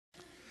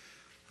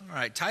All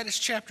right, Titus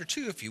chapter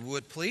 2, if you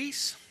would,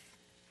 please.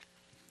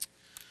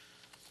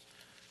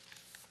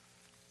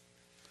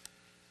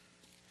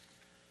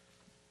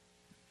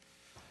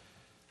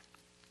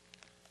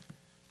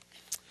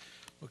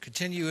 We'll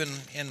continue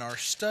in our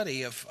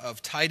study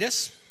of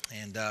Titus.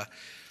 And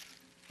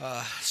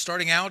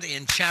starting out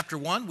in chapter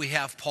 1, we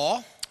have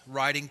Paul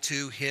writing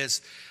to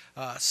his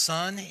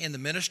son in the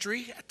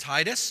ministry,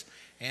 Titus,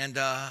 and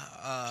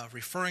Paul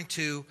referring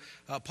to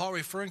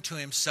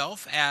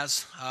himself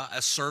as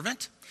a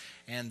servant,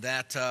 and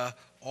that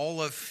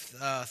all of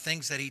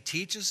things that he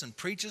teaches and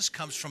preaches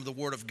comes from the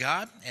Word of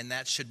God, and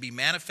that should be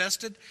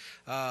manifested,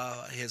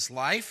 his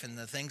life and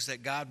the things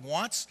that God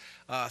wants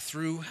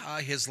through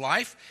his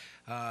life.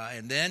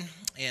 And then,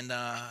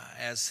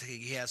 as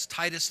he has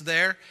Titus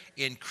there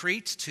in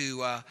Crete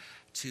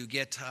to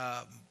get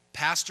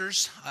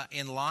pastors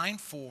in line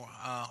for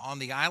on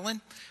the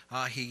island,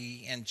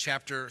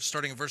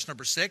 starting in verse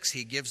number 6,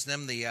 he gives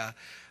them the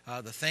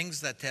things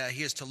that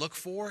he is to look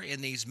for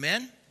in these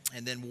men,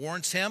 and then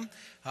warns him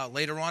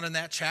later on in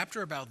that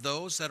chapter about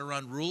those that are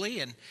unruly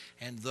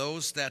and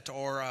those that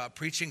are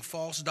preaching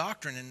false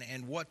doctrine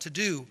and what to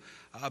do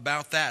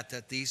about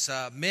that these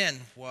men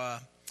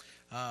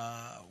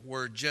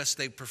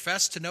they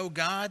profess to know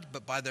God,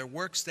 but by their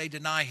works they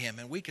deny him.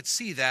 And we could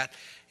see that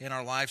in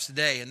our lives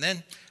today. And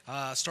then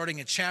starting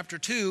in chapter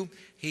 2,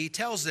 he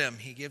tells them,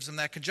 he gives them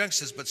that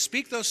conjunction, says, but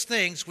speak those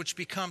things which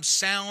become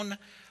sound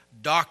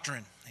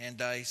doctrine. And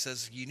he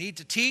says, you need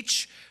to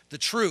teach the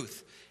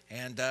truth.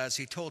 And as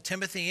he told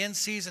Timothy, in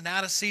season,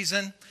 out of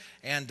season,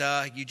 and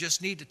you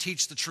just need to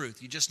teach the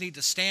truth. You just need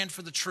to stand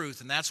for the truth,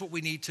 and that's what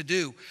we need to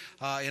do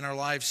in our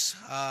lives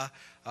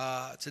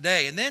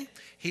today. And then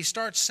he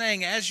starts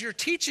saying, as you're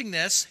teaching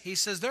this, he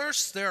says there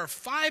are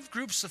 5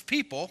 groups of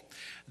people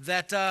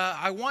that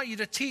I want you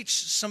to teach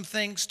some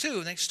things to.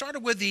 And they started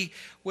with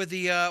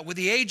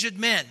the aged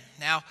men.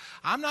 Now,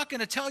 I'm not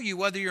going to tell you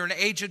whether you're an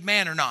aged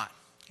man or not.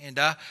 And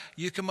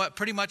you can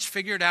pretty much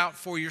figure it out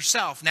for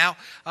yourself. Now,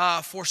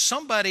 for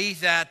somebody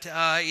that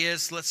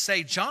is, let's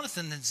say,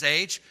 Jonathan's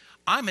age,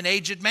 I'm an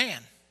aged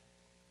man.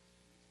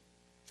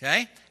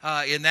 Okay,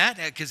 in that,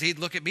 because he'd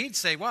look at me and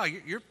say, "Wow,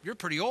 you're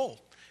pretty old."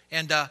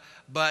 And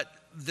but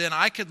then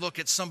I could look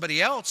at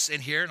somebody else in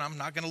here, and I'm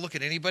not going to look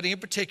at anybody in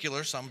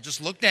particular, so I'm just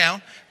look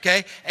down,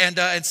 okay,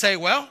 and say,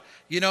 "Well,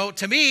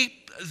 to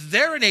me,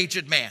 they're an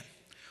aged man,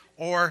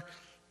 or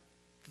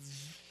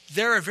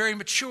they're a very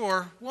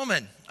mature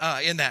woman."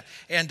 In that,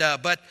 and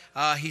but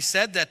he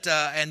said that,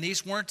 and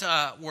these weren't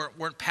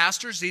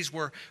pastors; these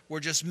were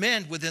just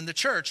men within the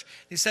church.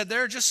 He said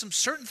there are just some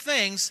certain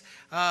things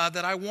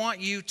that I want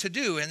you to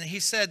do, and he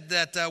said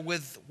that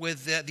with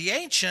the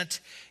ancient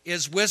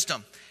is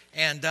wisdom,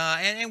 and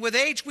with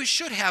age we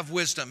should have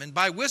wisdom, and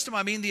by wisdom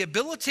I mean the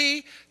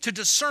ability to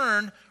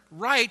discern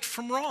right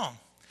from wrong.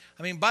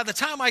 I mean, by the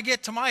time I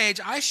get to my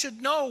age, I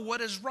should know what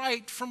is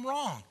right from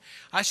wrong.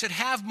 I should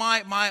have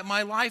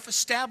my life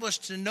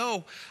established to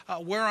know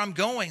where I'm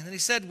going. And he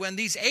said, when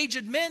these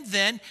aged men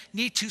then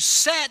need to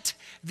set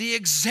the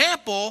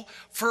example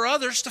for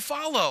others to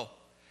follow.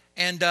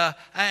 And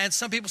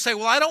some people say,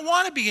 well, I don't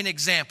want to be an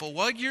example.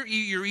 Well, you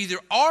either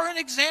are an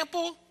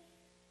example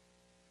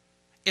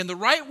in the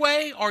right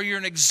way or you're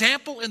an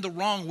example in the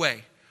wrong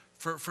way.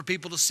 For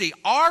people to see.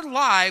 Our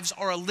lives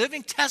are a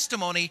living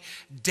testimony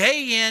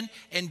day in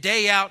and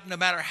day out, no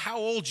matter how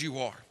old you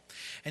are.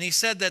 And he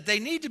said that they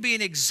need to be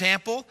an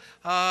example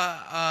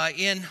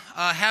in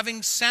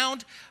having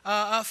sound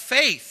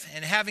faith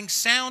and having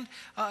sound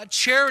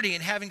charity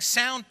and having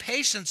sound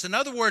patience. In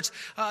other words,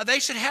 they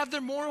should have their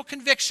moral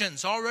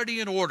convictions already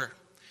in order.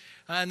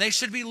 And they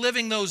should be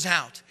living those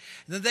out.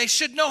 And they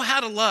should know how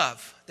to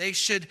love. They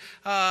should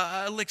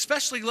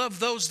especially love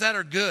those that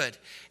are good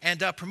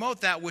and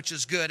promote that which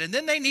is good. And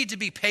then they need to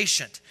be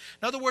patient.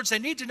 In other words, they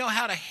need to know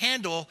how to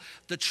handle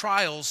the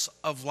trials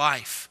of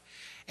life.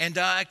 And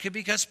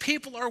because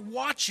people are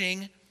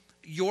watching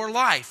your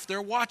life. They're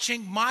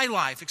watching my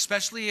life,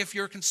 especially if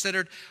you're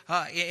considered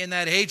in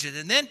that aged.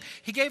 And then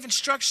he gave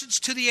instructions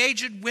to the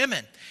aged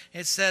women.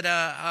 It said,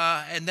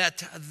 and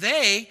that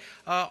they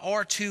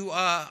are to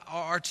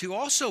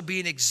also be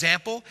an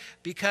example,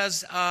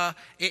 because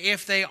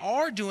if they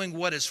are doing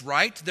what is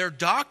right, their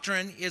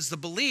doctrine is the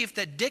belief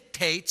that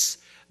dictates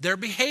their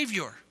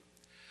behavior.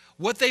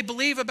 What they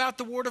believe about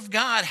the Word of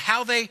God,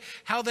 how they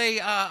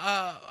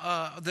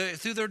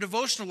through their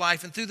devotional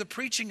life and through the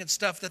preaching and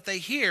stuff that they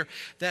hear,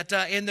 that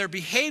in their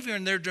behavior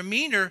and their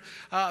demeanor,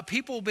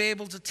 people will be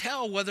able to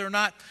tell whether or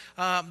not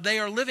they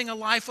are living a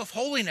life of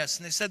holiness.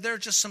 And they said there are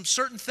just some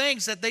certain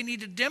things that they need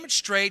to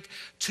demonstrate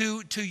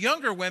to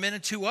younger women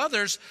and to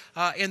others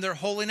in their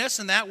holiness.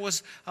 And that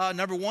was,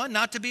 number one,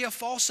 not to be a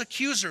false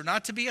accuser,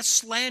 not to be a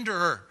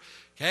slanderer.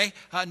 Okay,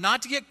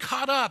 not to get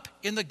caught up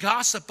in the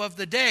gossip of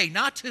the day,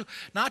 not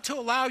to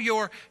allow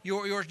your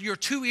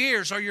 2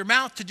 ears or your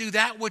mouth to do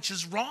that which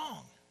is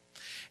wrong.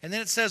 And then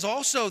it says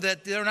also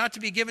that they're not to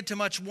be given to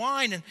much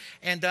wine,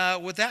 and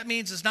what that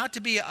means is not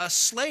to be a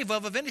slave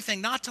of anything,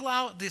 not to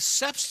allow the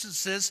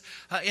substances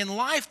in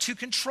life to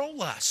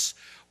control us,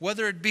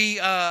 whether it be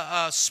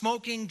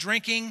smoking,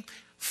 drinking,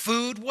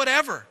 food,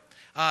 whatever.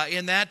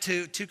 In that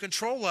to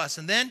control us.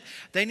 And then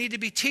they need to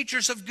be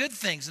teachers of good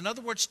things. In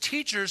other words,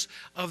 teachers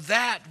of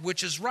that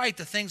which is right,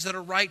 the things that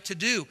are right to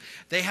do.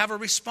 They have a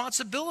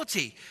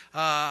responsibility.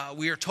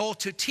 We are told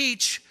to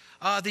teach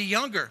the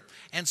younger.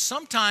 And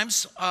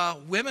sometimes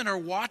women are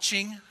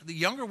watching, the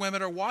younger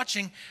women are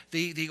watching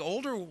the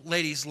older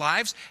ladies'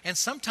 lives, and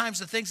sometimes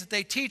the things that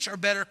they teach are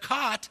better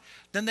caught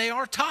than they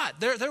are taught.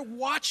 They're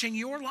watching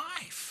your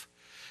life.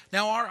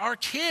 Now, our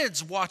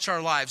kids watch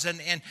our lives,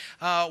 and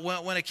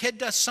when a kid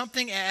does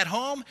something at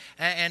home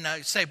and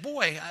say,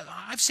 boy,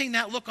 I've seen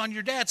that look on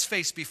your dad's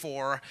face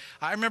before.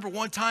 I remember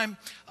one time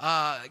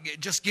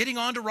just getting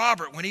on to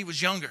Robert when he was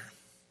younger,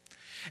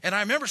 and I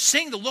remember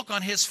seeing the look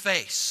on his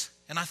face,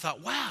 and I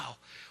thought, wow,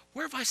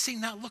 where have I seen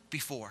that look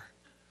before?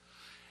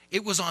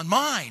 It was on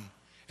mine.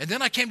 And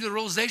then I came to the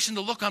realization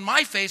the look on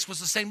my face was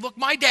the same look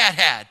my dad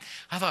had.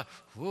 I thought,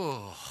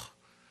 whoa,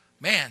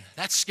 man,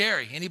 that's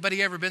scary.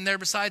 Anybody ever been there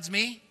besides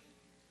me?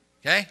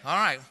 Okay, all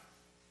right.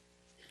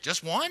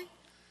 Just one?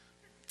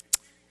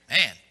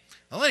 Man.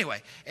 Well,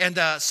 anyway, and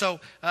so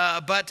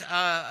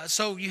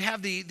you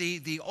have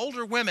the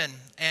older women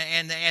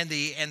and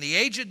the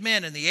aged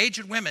men and the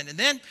aged women, and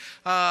then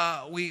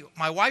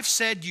my wife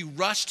said you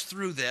rushed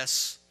through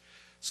this,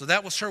 so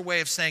that was her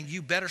way of saying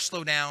you better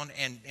slow down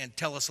and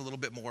tell us a little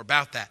bit more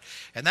about that.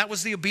 And that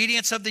was the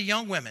obedience of the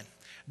young women.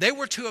 They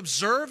were to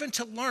observe and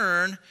to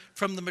learn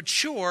from the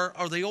mature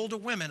or the older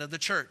women of the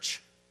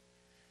church.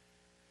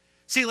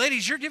 See,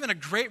 ladies, you're given a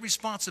great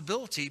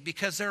responsibility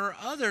because there are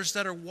others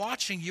that are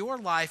watching your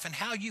life and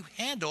how you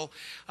handle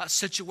the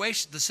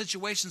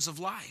situations of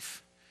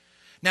life.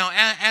 Now,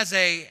 as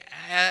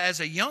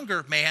a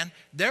younger man,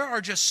 there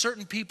are just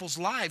certain people's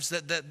lives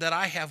that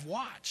I have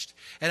watched.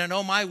 And I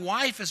know my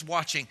wife is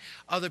watching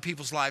other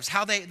people's lives,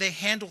 how they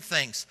handle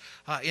things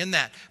in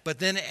that. But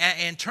then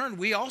in turn,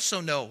 we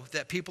also know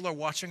that people are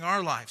watching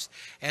our lives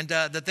and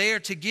that they are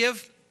to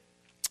give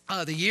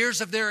the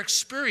years of their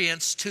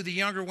experience to the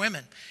younger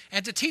women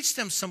and to teach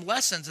them some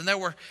lessons. And there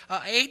were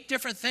 8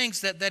 different things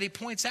that he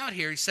points out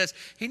here. He says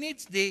you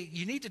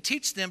need to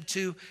teach them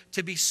to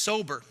be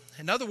sober.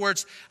 In other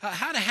words,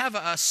 how to have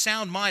a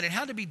sound mind and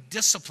how to be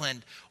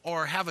disciplined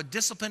or have a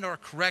disciplined or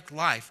correct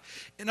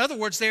life. In other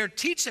words, they are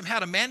teach them how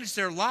to manage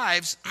their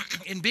lives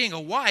in being a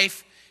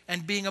wife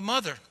and being a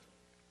mother.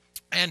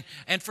 And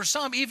for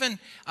some, even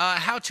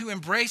how to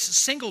embrace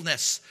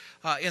singleness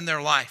in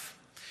their life.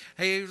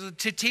 To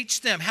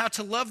teach them how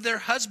to love their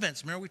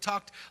husbands. Remember, we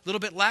talked a little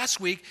bit last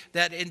week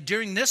that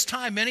during this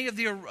time, many of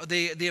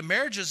the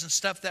marriages and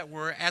stuff that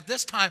were at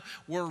this time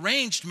were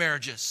arranged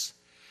marriages.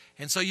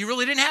 And so you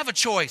really didn't have a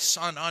choice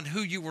on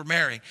who you were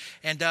marrying.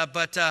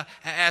 But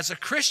as a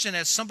Christian,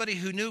 as somebody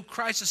who knew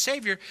Christ as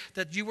Savior,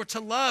 that you were to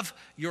love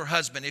your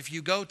husband. If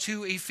you go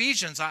to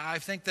Ephesians, I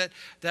think that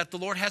the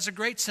Lord has a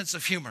great sense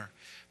of humor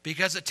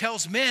because it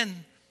tells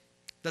men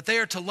that they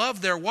are to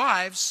love their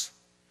wives,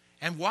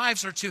 and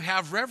wives are to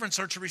have reverence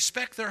or to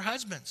respect their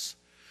husbands.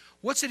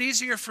 What's it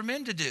easier for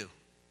men to do?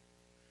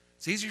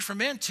 It's easier for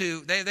men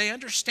to, they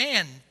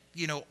understand,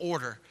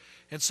 order.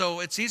 And so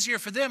it's easier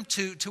for them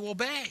to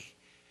obey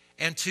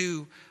and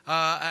to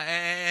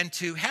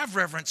have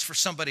reverence for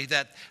somebody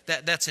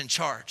that's in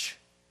charge.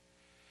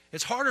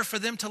 It's harder for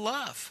them to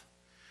love.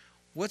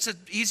 What's it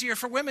easier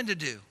for women to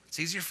do? It's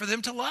easier for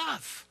them to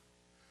love.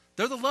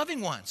 They're the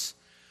loving ones.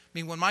 I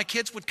mean, when my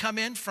kids would come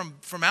in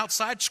from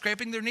outside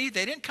scraping their knee,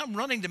 they didn't come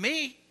running to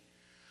me.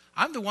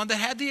 I'm the one that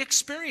had the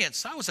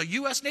experience. I was a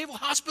U.S. Naval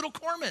Hospital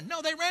corpsman.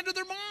 No, they ran to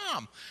their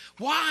mom.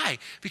 Why?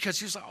 Because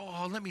she was like,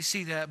 oh, let me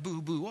see that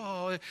boo-boo.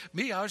 Oh,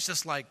 me, I was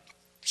just like,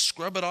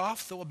 scrub it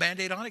off, throw a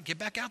Band-Aid on it, get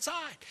back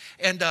outside.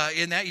 And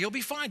in that, you'll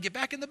be fine. Get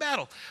back in the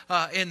battle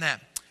in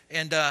that.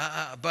 And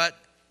but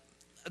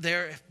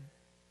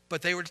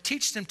they were to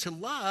teach them to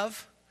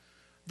love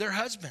their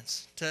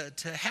husbands, to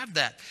have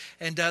that.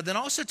 And then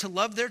also to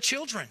love their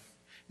children.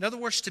 In other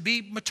words, to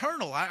be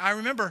maternal. I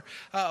remember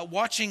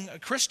watching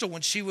Crystal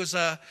when she was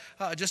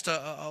just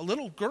a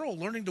little girl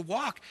learning to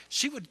walk.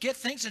 She would get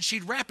things and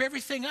she'd wrap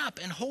everything up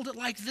and hold it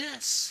like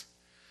this.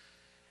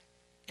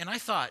 And I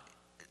thought,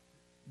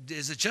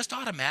 is it just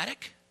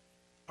automatic?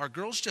 Are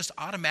girls just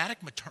automatic?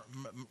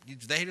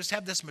 They just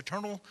have this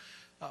maternal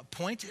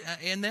point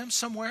in them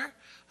somewhere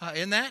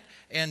in that,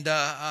 and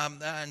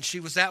she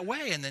was that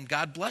way, and then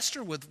God blessed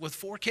her with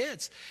 4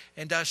 kids,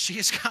 and she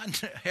has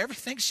gotten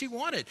everything she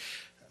wanted.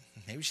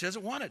 Maybe she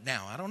doesn't want it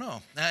now. I don't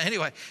know.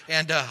 Anyway,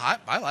 and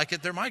I like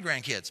it. They're my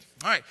grandkids.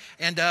 All right,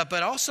 and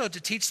but also to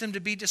teach them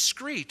to be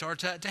discreet or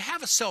to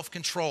have a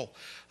self-control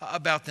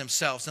about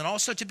themselves, and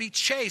also to be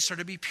chaste or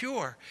to be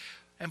pure.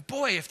 And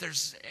boy, if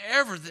there's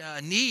ever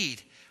a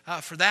need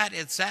for that,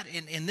 it's that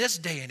in this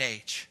day and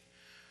age.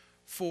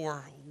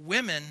 For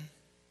women,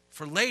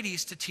 for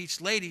ladies to teach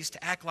ladies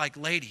to act like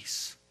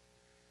ladies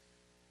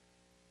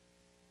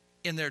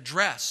in their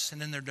dress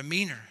and in their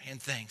demeanor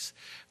and things.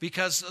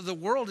 Because the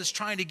world is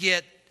trying to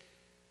get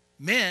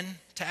men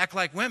to act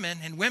like women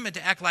and women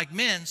to act like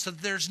men so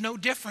that there's no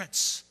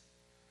difference.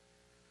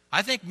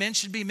 I think men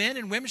should be men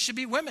and women should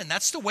be women.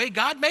 That's the way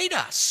God made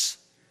us.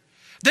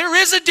 There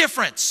is a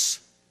difference.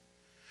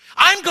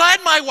 I'm glad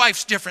my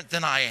wife's different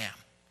than I am.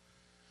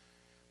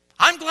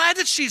 I'm glad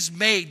that she's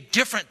made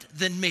different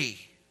than me.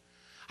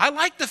 I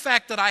like the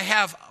fact that I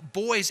have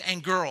boys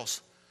and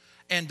girls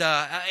and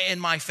in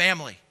my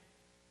family,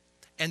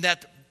 and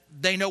that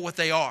they know what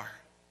they are.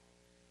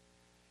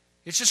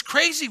 It's just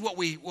crazy what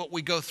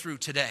we go through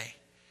today.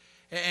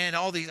 And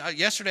all these.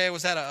 Yesterday I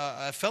was at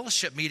a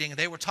fellowship meeting, and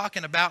they were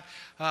talking about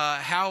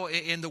how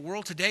in the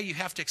world today you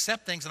have to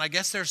accept things. And I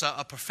guess there's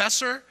a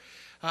professor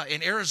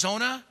in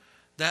Arizona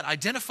that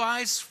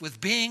identifies with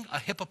being a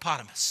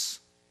hippopotamus.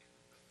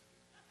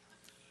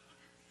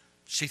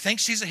 She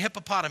thinks she's a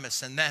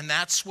hippopotamus, and then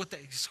that's what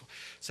they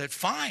said.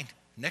 Fine.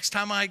 Next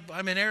time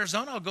I'm in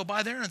Arizona, I'll go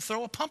by there and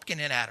throw a pumpkin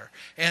in at her.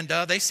 And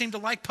they seem to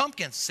like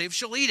pumpkins. See if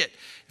she'll eat it,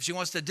 if she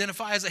wants to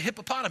identify as a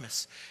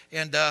hippopotamus.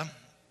 And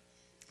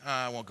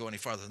I won't go any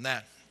farther than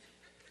that.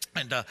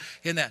 And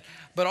in that,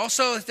 but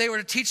also if they were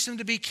to teach them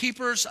to be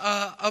keepers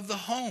of the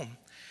home,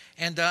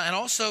 and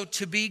also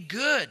to be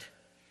good,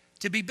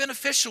 to be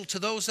beneficial to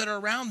those that are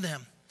around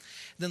them.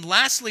 Then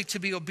lastly, to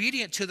be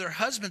obedient to their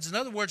husbands. In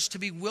other words, to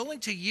be willing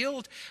to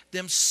yield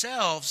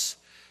themselves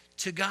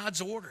to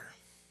God's order.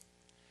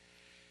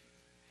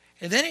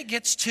 And then it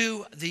gets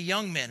to the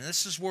young men. And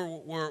this is where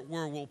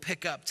we'll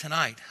pick up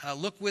tonight.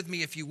 Look with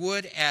me, if you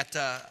would, at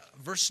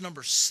verse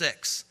number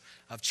 6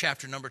 of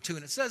chapter number 2.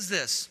 And it says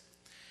this: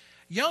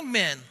 young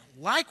men,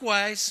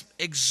 likewise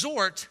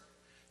exhort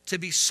to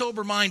be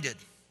sober-minded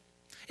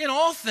in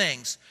all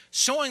things,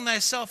 showing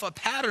thyself a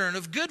pattern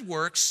of good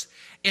works,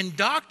 in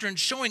doctrine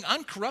showing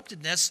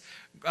uncorruptedness,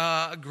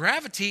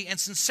 gravity, and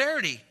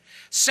sincerity,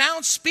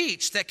 sound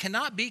speech that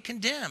cannot be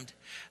condemned,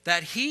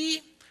 that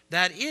he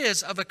that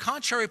is of a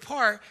contrary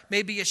part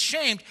may be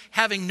ashamed,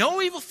 having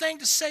no evil thing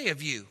to say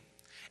of you.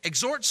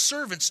 Exhort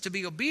servants to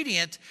be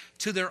obedient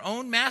to their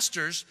own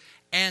masters,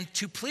 and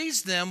to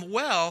please them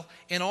well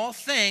in all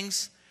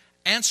things,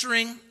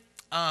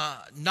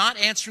 not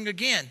answering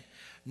again,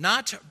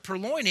 not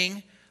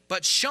purloining,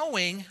 but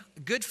showing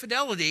good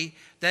fidelity,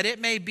 that it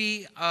may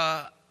be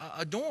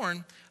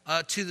adorned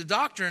to the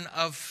doctrine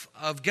of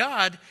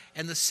God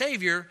and the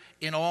Savior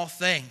in all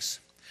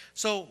things.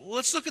 So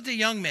let's look at the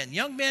young men.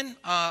 Young men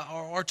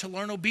are to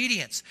learn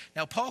obedience.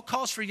 Now, Paul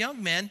calls for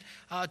young men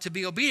to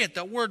be obedient.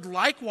 The word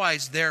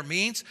likewise there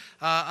means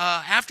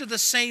after the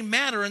same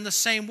manner, in the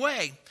same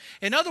way.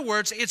 In other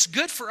words, it's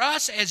good for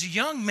us as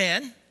young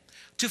men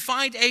to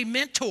find a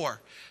mentor,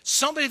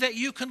 somebody that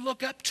you can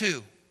look up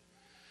to.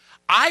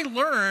 I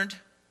learned,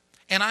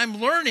 and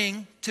I'm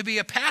learning to be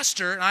a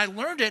pastor, and I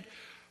learned it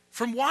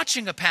from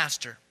watching a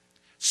pastor.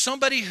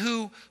 Somebody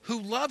who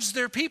loves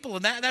their people.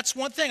 And that's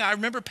one thing I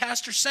remember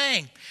Pastor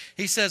saying.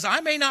 He says,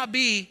 I may not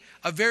be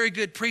a very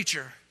good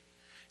preacher.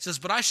 He says,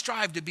 but I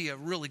strive to be a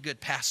really good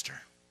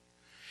pastor.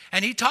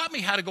 And he taught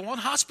me how to go on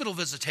hospital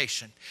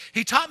visitation.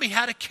 He taught me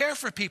how to care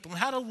for people and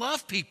how to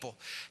love people,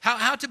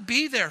 how to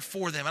be there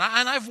for them.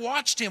 And I've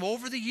watched him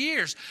over the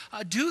years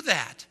do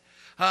that.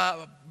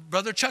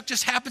 Brother Chuck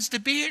just happens to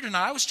be here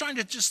tonight. I was trying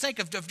to just think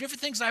of different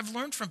things I've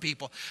learned from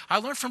people. I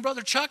learned from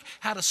Brother Chuck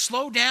how to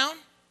slow down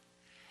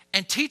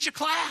and teach a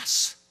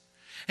class.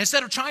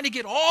 Instead of trying to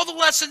get all the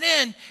lesson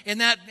in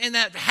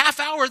that half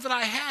hour that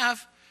I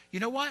have,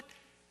 you know what?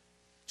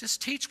 Just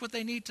teach what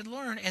they need to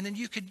learn, and then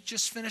you could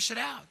just finish it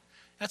out.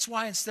 That's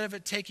why instead of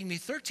it taking me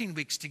 13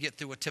 weeks to get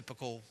through a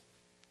typical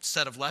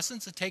set of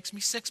lessons, it takes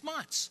me 6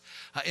 months.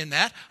 In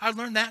that, I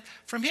learned that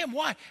from him.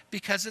 Why?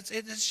 Because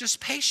it's just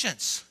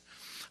patience.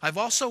 I've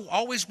also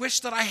always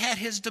wished that I had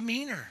his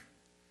demeanor.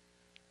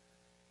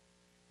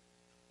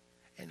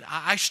 And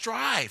I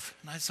strive.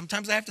 And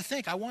sometimes I have to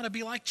think, I want to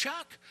be like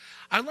Chuck.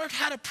 I learned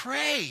how to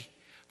pray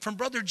from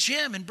Brother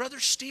Jim and Brother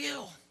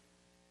Steele.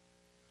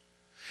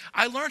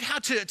 I learned how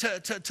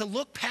to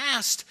look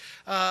past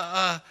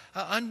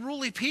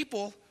unruly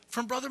people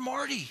from Brother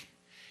Marty,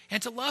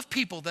 and to love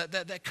people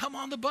that come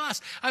on the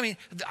bus. I mean,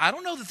 I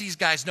don't know that these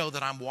guys know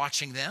that I'm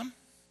watching them.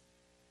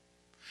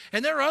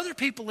 And there are other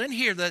people in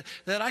here that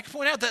I can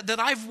point out that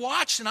I've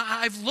watched and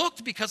I've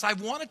looked because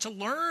I've wanted to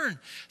learn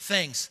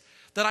things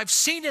that I've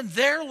seen in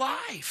their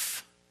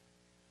life.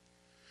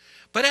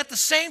 But at the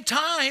same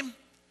time,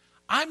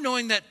 I'm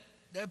knowing that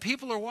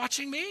people are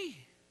watching me.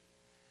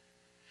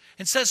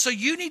 And says, so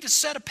you need to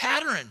set a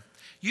pattern.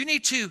 You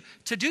need to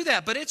do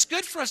that. But it's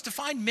good for us to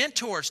find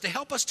mentors to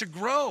help us to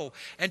grow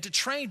and to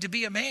train to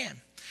be a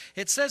man.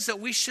 It says that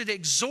we should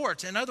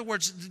exhort, in other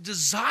words,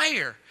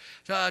 desire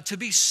to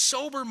be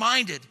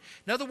sober-minded.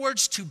 In other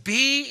words, to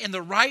be in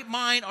the right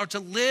mind or to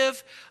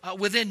live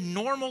within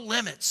normal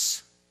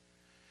limits.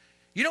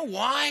 You know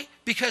why?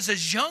 Because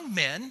as young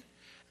men,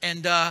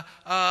 and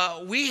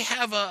we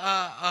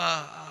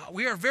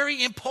are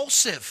very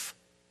impulsive.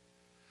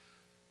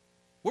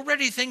 We're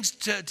ready things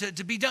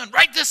to be done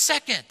right this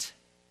second.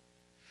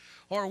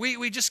 Or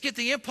we just get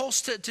the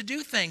impulse to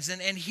do things.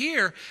 And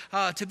here,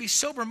 to be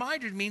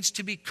sober-minded means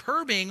to be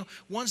curbing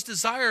one's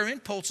desire or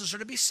impulses, or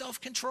to be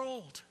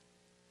self-controlled.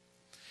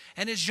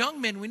 And as young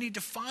men, we need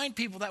to find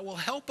people that will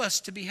help us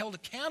to be held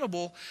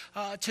accountable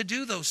to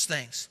do those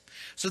things.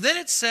 So then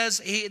it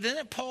says,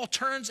 Paul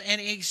turns and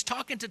he's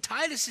talking to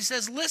Titus. He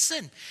says,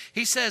 listen,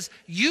 he says,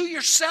 you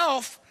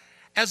yourself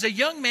as a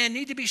young man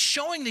need to be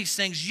showing these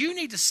things. You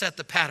need to set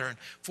the pattern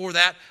for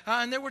that.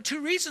 And there were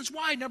two reasons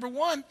why. Number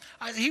one,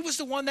 he was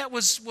the one that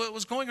was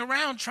going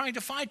around trying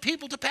to find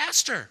people to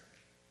pastor.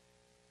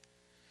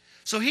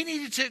 So he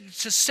needed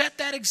to set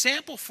that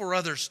example for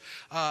others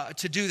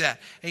to do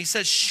that. And he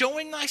says,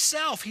 showing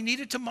thyself. He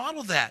needed to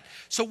model that.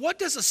 So what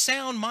does a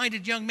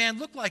sound-minded young man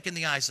look like in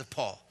the eyes of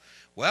Paul?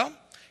 Well,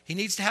 he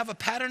needs to have a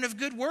pattern of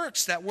good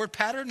works. That word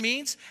pattern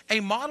means a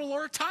model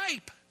or a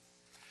type.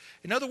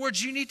 In other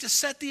words, you need to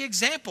set the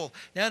example.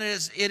 Now,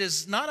 it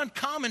is not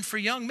uncommon for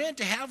young men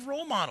to have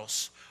role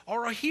models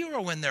or a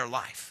hero in their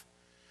life.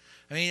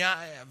 I mean,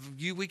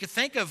 we could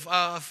think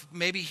of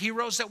maybe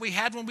heroes that we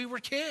had when we were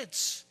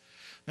kids.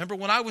 Remember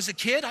when I was a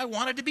kid, I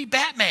wanted to be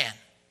Batman.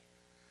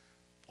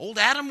 Old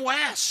Adam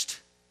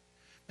West.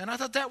 And I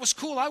thought that was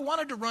cool. I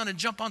wanted to run and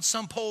jump on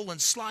some pole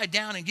and slide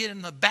down and get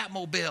in the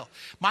Batmobile.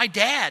 My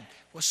dad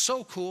was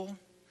so cool.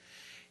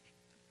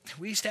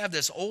 We used to have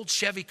this old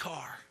Chevy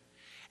car.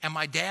 And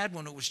my dad,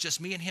 when it was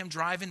just me and him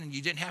driving and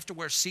you didn't have to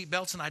wear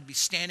seatbelts and I'd be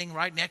standing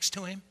right next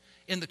to him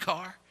in the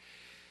car,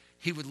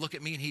 he would look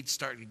at me and he'd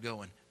start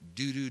going,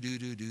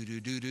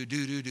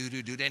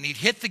 do-do-do-do-do-do-do-do-do-do-do, and he'd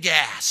hit the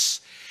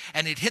gas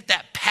and he'd hit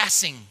that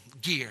passing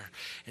gear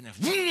and then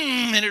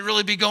and it'd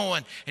really be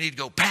going and he'd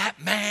go,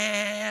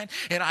 Batman.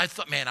 And I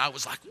thought, man, I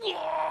was like,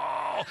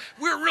 whoa,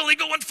 we're really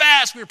going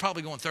fast. We were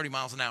probably going 30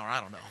 miles an hour, I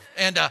don't know.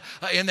 And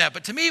in that,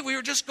 but to me, we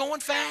were just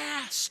going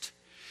fast.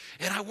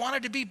 And I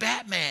wanted to be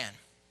Batman.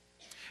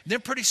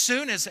 Then pretty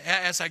soon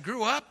as I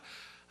grew up,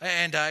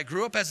 and I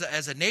grew up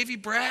as a Navy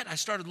brat, I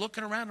started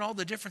looking around at all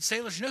the different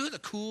sailors. You know who the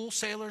cool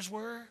sailors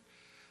were?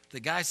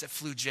 The guys that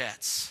flew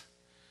jets.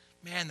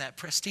 Man, that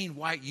pristine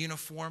white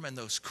uniform and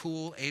those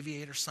cool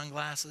aviator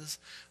sunglasses.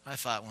 I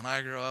thought when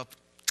I grow up,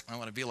 I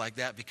want to be like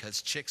that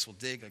because chicks will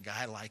dig a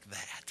guy like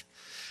that.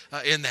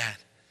 In that.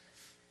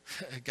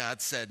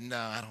 God said, no,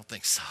 I don't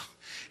think so.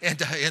 And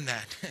in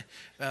that,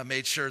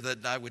 made sure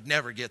that I would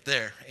never get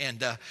there.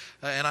 And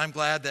I'm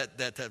glad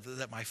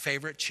that my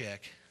favorite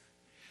chick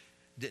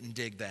didn't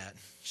dig that.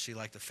 She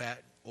liked the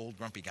fat, old,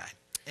 grumpy guy.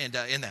 And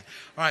in that,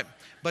 all right.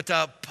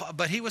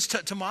 But he was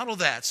to model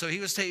that. So he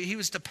was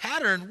to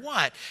pattern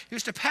what? He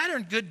was to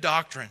pattern good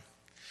doctrine.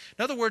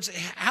 In other words,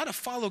 how to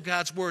follow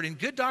God's word. In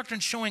good doctrine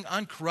showing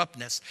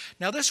uncorruptness.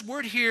 Now, this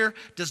word here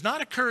does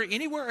not occur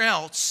anywhere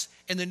else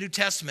in the New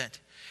Testament.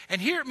 And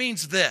here it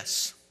means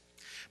this.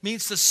 It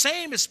means the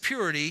same as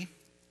purity,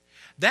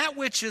 that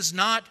which is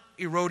not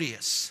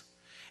erroneous,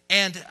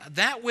 and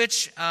that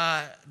which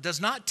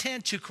does not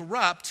tend to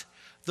corrupt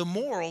the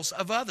morals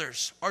of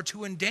others or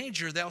to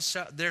endanger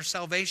their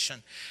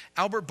salvation.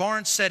 Albert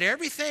Barnes said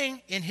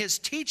everything in his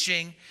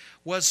teaching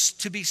was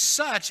to be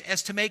such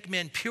as to make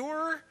men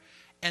purer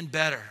and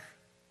better.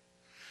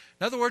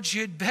 In other words,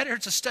 you'd better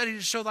to study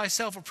to show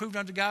thyself approved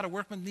unto God, a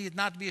workman needed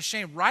not to be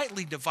ashamed,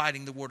 rightly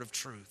dividing the word of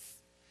truth.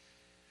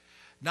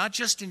 Not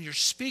just in your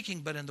speaking,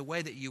 but in the way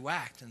that you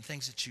act and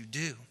things that you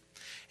do.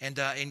 And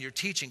in your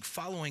teaching,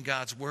 following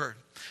God's word.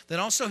 Then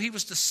also he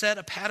was to set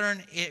a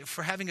pattern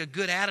for having a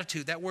good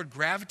attitude. That word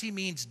gravity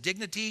means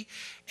dignity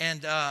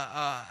and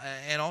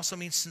also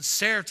means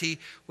sincerity,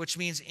 which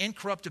means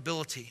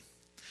incorruptibility.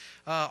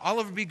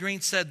 Oliver B.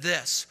 Green said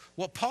this.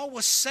 What Paul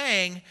was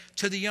saying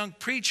to the young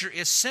preacher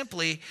is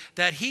simply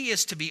that he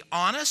is to be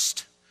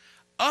honest,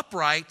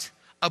 upright,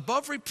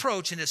 above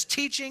reproach in his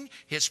teaching,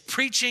 his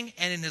preaching,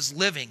 and in his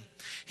living.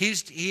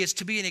 He is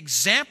to be an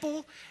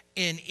example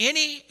in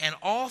any and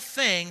all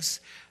things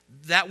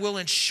that will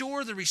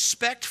ensure the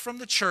respect from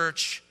the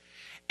church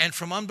and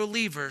from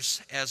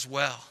unbelievers as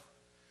well.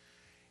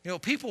 You know,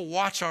 people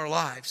watch our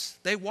lives.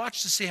 They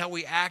watch to see how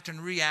we act and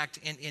react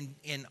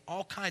in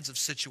all kinds of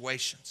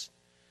situations.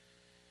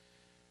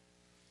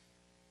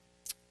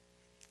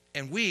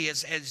 And we,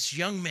 as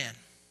young men,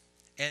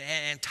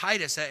 and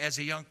Titus, as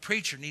a young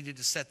preacher, needed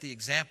to set the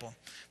example.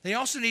 They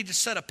also need to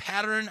set a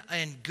pattern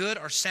in good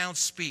or sound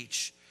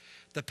speech.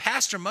 The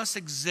pastor must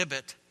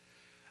exhibit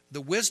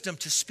the wisdom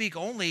to speak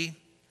only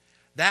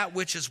that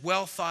which is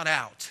well thought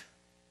out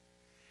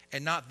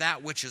and not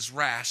that which is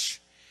rash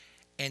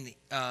and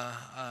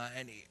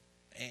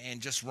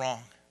just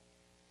wrong.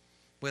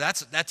 Well,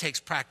 that takes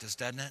practice,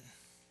 doesn't it?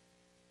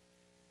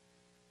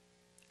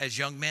 As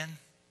young men,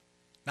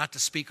 not to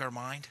speak our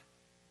mind.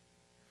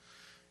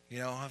 You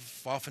know,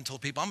 I've often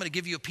told people, I'm going to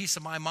give you a piece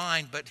of my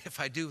mind, but if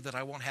I do, that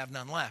I won't have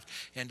none left.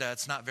 And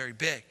it's not very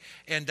big.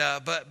 And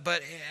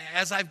but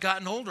as I've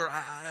gotten older,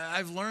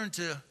 I've learned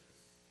to.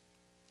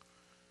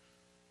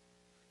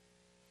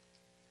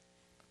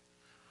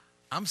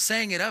 I'm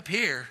saying it up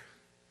here,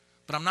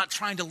 but I'm not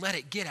trying to let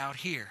it get out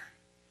here.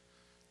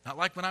 Not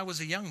like when I was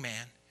a young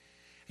man.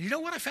 And you know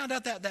what? I found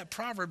out that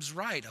Proverb's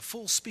right. A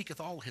fool speaketh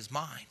all his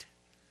mind.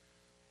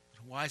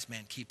 But a wise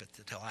man keepeth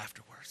it till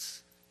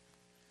afterwards.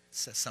 It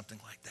says something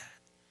like that.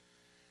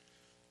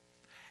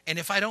 And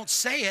if I don't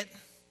say it,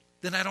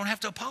 then I don't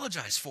have to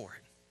apologize for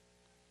it.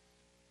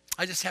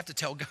 I just have to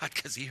tell God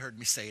because he heard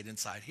me say it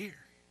inside here.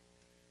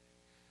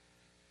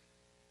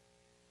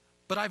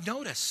 But I've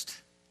noticed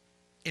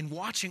in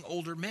watching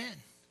older men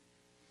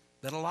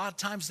that a lot of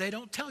times they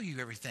don't tell you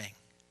everything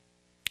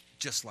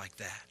just like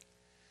that.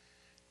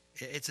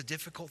 It's a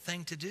difficult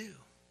thing to do.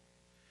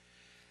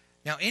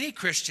 Now, any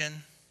Christian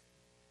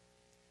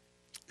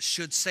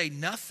should say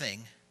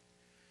nothing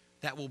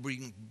that will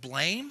bring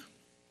blame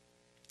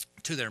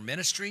to their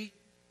ministry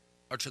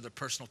or to their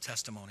personal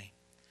testimony.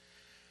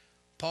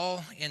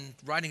 Paul, in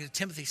writing to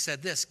Timothy,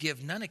 said this: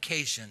 give none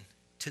occasion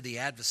to the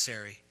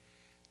adversary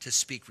to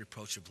speak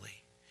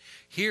reproachably.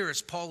 Here,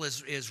 as Paul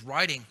is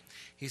writing,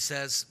 he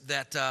says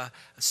that a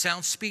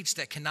sound speech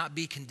that cannot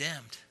be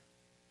condemned.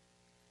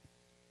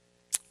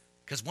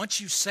 Because once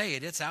you say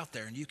it, it's out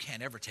there and you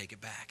can't ever take it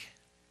back.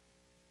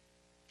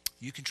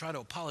 You can try to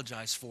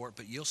apologize for it,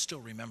 but you'll still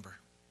remember.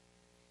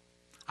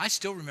 I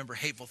still remember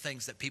hateful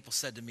things that people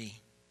said to me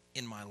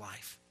in my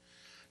life.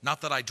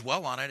 Not that I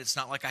dwell on it. It's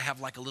not like I have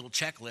like a little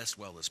checklist.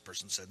 Well, this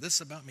person said this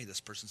about me. This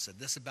person said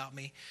this about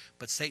me.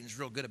 But Satan's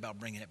real good about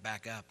bringing it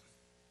back up.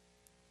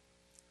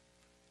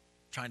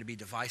 Trying to be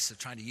divisive,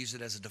 trying to use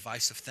it as a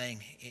divisive thing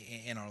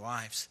in our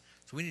lives.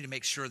 So we need to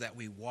make sure that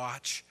we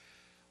watch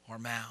our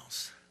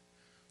mouths.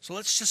 So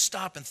let's just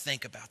stop and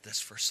think about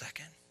this for a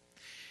second.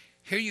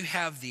 Here you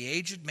have the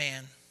aged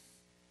man,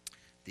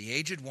 the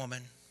aged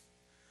woman,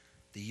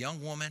 the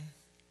young woman,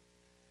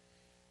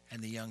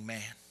 and the young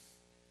man.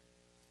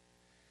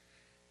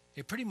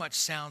 It pretty much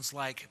sounds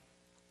like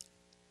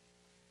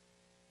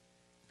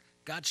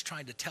God's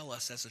trying to tell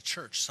us as a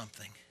church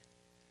something,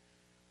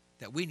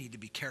 that we need to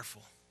be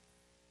careful,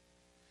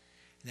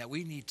 that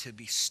we need to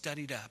be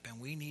studied up, and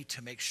we need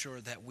to make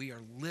sure that we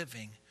are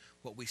living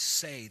what we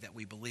say that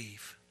we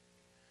believe.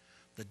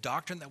 The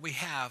doctrine that we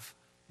have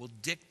will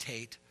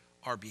dictate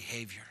our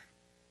behavior.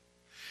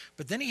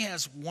 But then he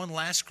has one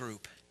last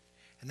group,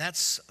 and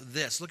that's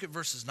this. Look at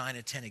verses 9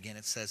 and 10 again.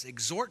 It says,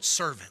 exhort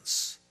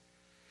servants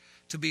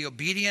to be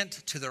obedient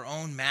to their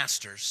own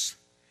masters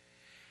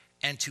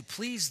and to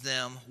please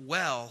them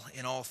well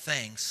in all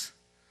things,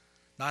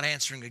 not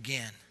answering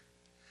again,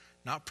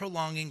 not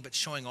prolonging, but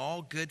showing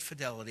all good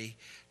fidelity,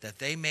 that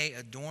they may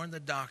adorn the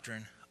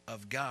doctrine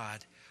of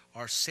God,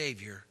 our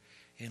Savior,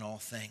 in all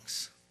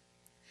things.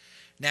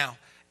 Now,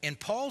 in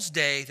Paul's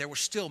day, there were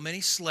still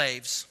many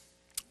slaves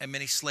and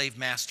many slave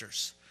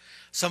masters.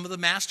 Some of the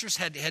masters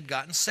had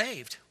gotten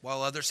saved,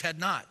 while others had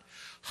not.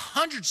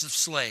 Hundreds of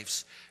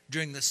slaves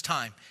during this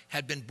time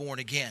had been born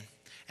again.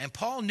 And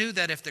Paul knew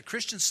that if the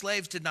Christian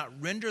slaves did not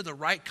render the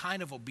right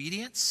kind of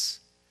obedience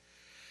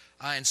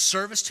and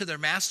service to their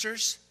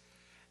masters,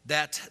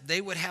 that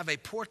they would have a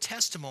poor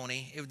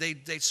testimony.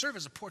 They'd serve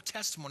as a poor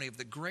testimony of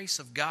the grace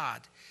of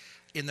God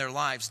in their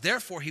lives.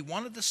 Therefore, he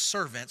wanted the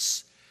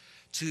servants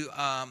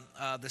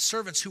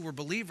who were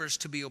believers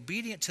to be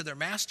obedient to their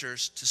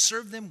masters, to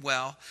serve them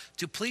well,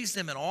 to please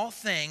them in all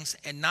things,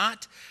 and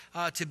not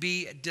to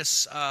be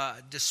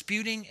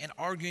disputing and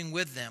arguing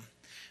with them,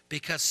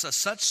 because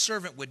such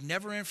servant would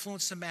never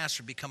influence the master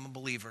to become a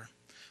believer.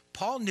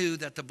 Paul knew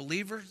that the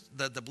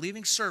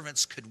believing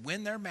servants could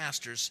win their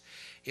masters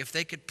if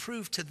they could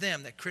prove to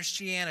them that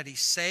Christianity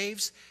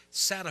saves,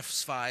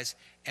 satisfies,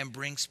 and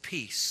brings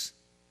peace.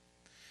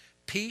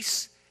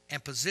 Peace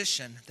and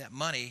position that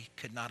money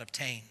could not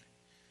obtain.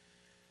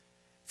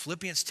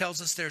 Philippians tells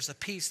us there's a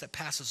peace that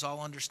passes all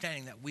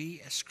understanding that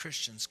we as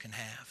Christians can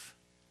have.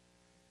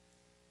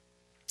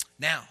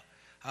 Now,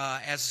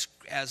 as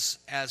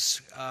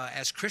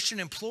Christian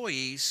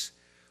employees,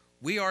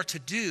 we are to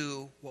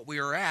do what we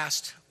are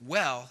asked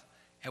well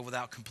and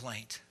without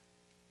complaint.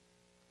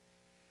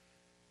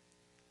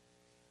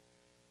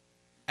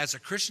 As a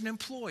Christian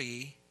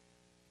employee,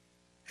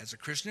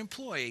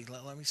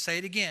 let me say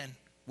it again,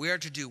 we are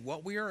to do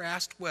what we are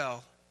asked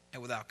well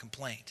and without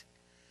complaint.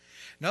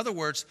 In other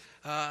words,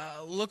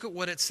 look at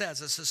what it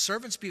says. It says,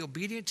 servants, be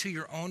obedient to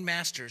your own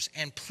masters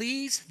and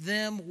please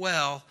them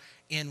well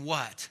in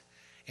what?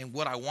 In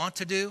what I want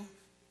to do,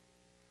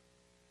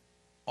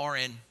 or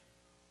in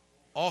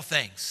all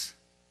things.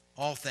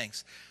 All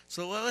things.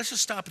 So let's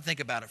just stop and think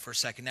about it for a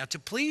second. Now, to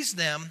please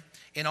them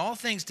in all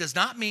things does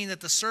not mean that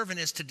the servant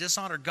is to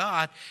dishonor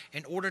God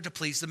in order to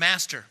please the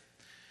master.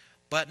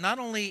 But not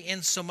only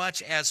in so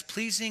much as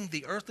pleasing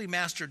the earthly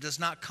master does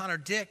not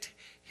contradict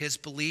his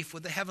belief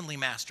with the heavenly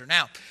master.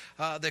 Now,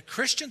 the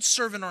Christian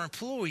servant or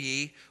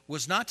employee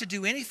was not to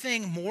do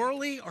anything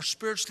morally or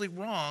spiritually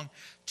wrong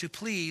to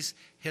please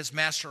his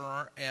master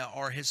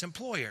or his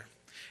employer.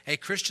 A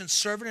Christian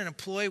servant and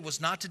employee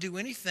was not to do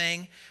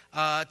anything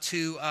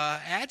to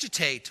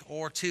agitate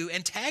or to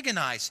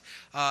antagonize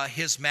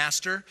his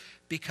master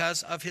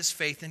because of his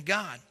faith in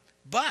God.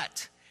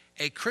 But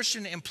a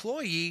Christian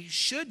employee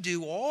should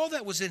do all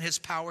that was in his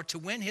power to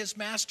win his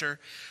master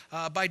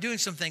by doing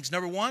some things.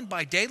 Number one,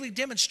 by daily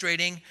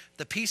demonstrating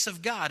the peace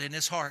of God in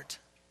his heart.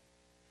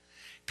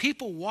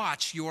 People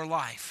watch your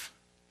life.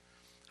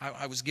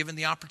 I was given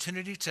the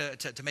opportunity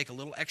to make a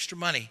little extra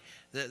money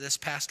this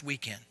past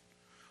weekend.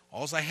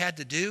 All I had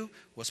to do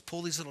was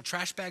pull these little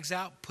trash bags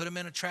out, put them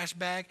in a trash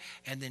bag,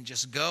 and then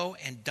just go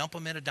and dump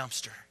them in a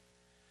dumpster.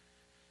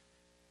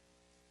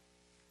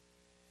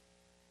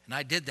 And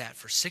I did that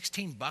for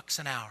 $16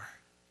 an hour,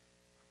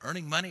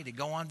 earning money to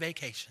go on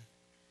vacation.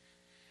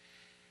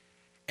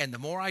 And the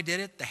more I did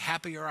it, the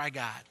happier I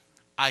got.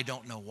 I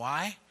don't know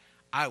why.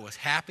 I was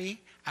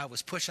happy. I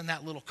was pushing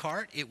that little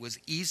cart. It was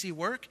easy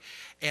work.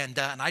 And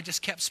I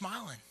just kept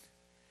smiling.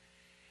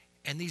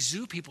 And these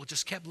zoo people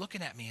just kept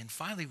looking at me. And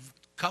finally,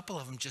 a couple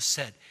of them just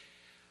said,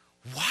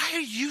 "Why are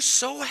you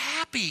so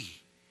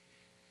happy?"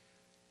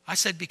 I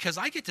said, "Because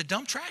I get to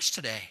dump trash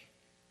today."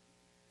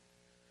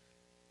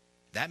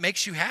 "That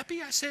makes you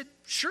happy?" I said,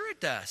 "Sure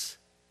it does.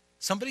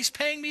 Somebody's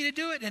paying me to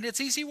do it, and it's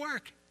easy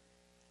work."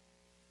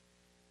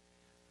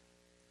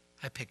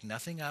 I picked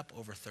nothing up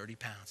over 30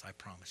 pounds, I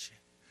promise you.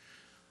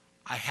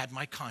 I had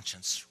my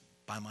conscience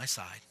by my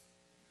side,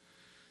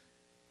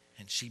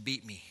 and she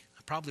beat me.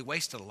 I probably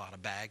wasted a lot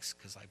of bags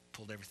because I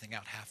pulled everything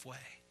out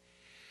halfway.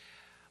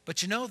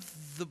 But you know,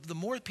 the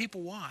more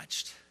people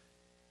watched,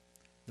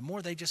 the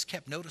more they just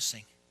kept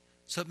noticing.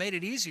 So it made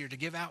it easier to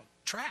give out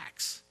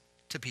tracts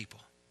to people.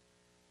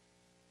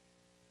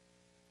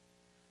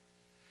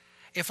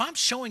 If I'm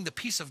showing the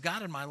peace of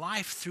God in my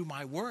life through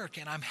my work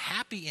and I'm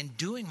happy in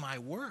doing my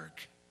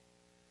work,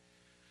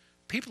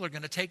 people are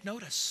going to take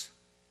notice.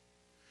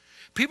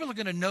 People are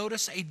going to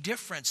notice a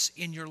difference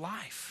in your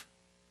life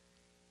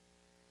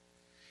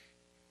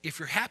if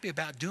you're happy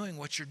about doing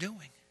what you're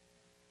doing.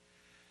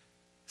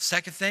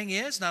 Second thing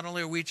is, not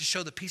only are we to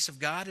show the peace of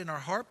God in our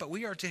heart, but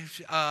we are to,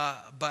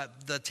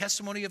 but the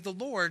testimony of the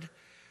Lord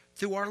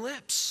through our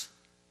lips.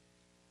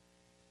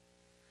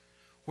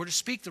 We're to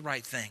speak the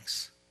right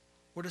things.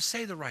 We're to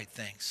say the right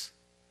things.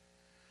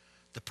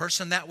 The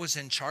person that was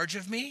in charge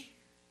of me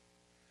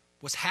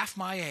was half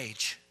my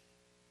age.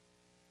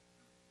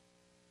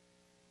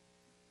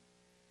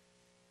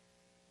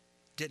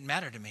 Didn't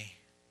matter to me.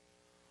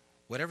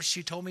 Whatever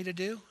she told me to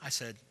do, I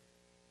said,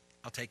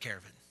 "I'll take care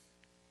of it.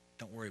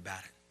 Don't worry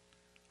about it.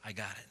 I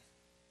got it."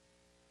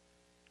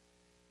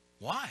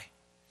 Why?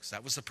 Because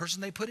that was the person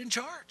they put in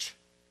charge.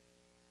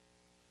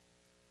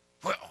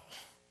 "Well,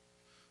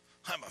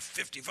 I'm a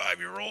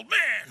 55-year-old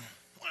man.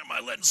 Why am I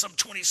letting some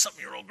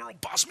 20-something-year-old girl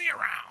boss me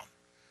around?"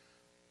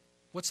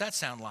 What's that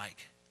sound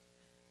like?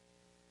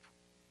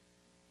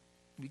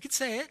 You could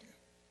say it.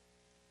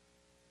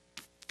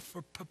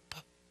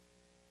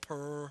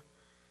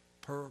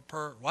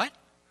 What?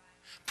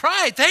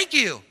 Pride, thank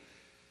you.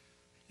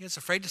 You guys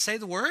afraid to say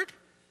the word?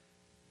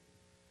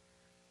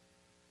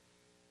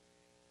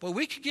 Well,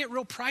 we could get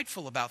real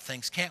prideful about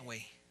things, can't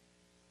we?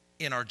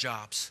 In our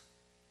jobs.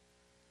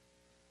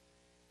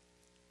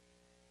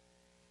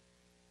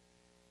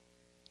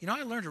 You know,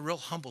 I learned a real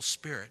humble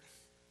spirit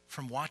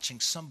from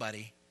watching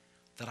somebody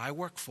that I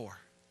work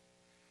for.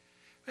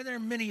 And there are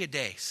many a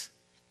days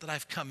that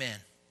I've come in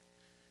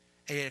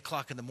at 8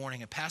 o'clock in the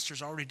morning and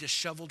pastor's already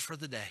disheveled for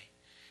the day.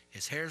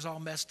 His hair's all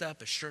messed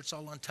up, his shirt's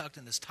all untucked,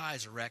 and his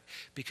tie's a wreck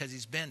because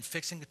he's been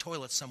fixing the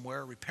toilet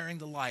somewhere, repairing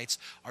the lights,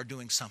 or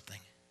doing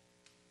something.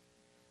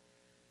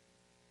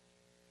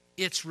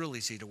 It's real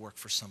easy to work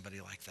for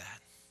somebody like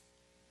that.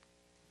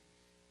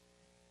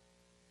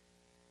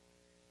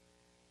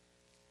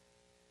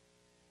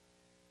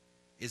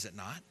 Is it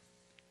not?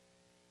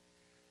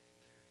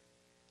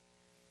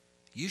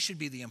 You should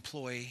be the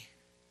employee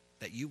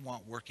that you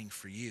want working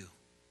for you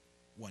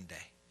one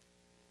day.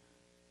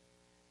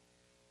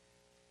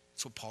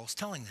 That's what Paul's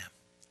telling them.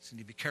 So you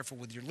need to be careful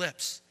with your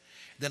lips.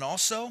 Then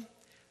also,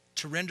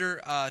 to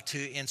render,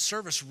 in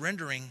service,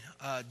 rendering,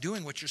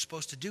 doing what you're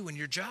supposed to do in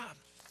your job.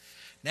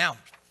 Now,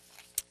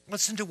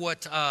 listen to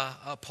what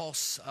Paul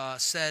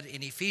said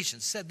in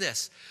Ephesians. Said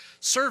this: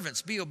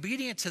 "Servants, be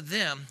obedient to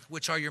them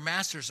which are your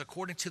masters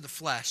according to the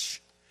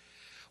flesh,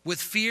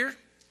 with fear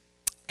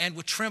and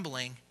with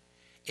trembling,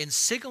 in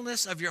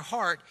singleness of your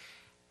heart,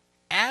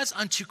 as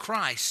unto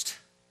Christ,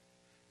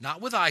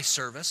 not with eye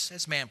service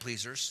as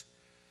man-pleasers,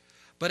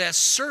 but as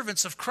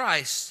servants of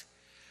Christ,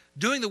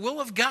 doing the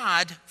will of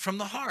God from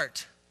the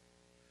heart,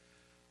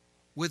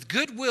 with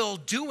good will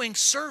doing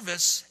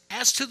service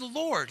as to the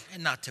Lord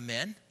and not to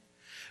men,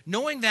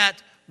 knowing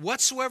that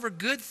whatsoever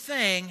good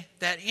thing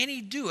that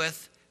any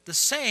doeth, the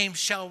same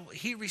shall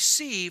he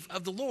receive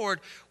of the Lord,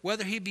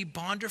 whether he be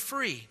bond or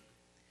free.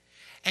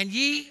 And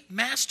ye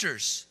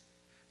masters,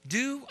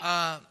 do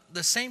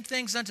the same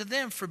things unto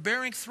them,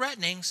 forbearing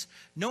threatenings,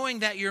 knowing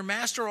that your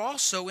master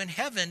also in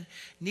heaven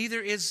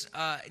neither is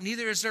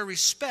there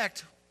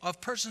respect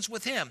of persons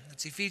with him."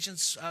 That's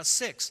Ephesians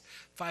 6,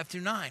 5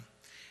 through 9.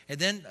 And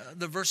then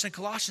the verse in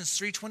Colossians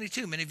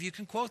 3:22. Many of you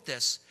can quote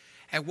this.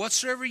 "And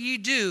whatsoever ye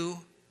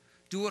do,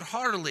 do it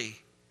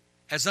heartily,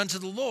 as unto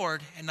the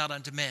Lord and not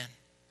unto men."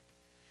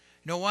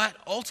 You know what?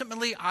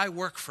 Ultimately, I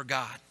work for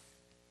God.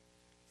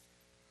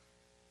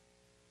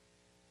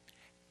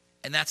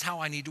 And that's how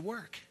I need to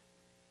work.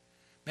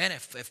 Man,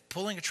 if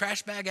pulling a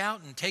trash bag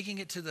out and taking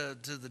it to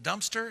the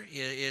dumpster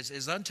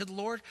is unto the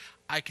Lord,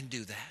 I can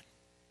do that.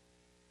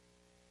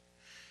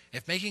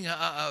 If making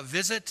a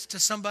visit to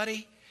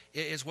somebody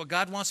is what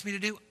God wants me to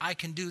do, I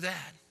can do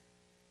that.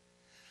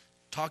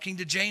 Talking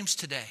to James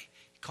today,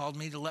 he called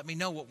me to let me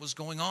know what was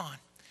going on.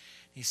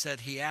 He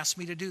said, he asked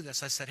me to do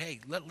this. I said, "Hey,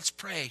 let's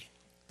pray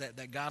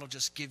that God will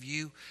just give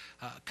you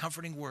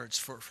comforting words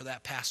for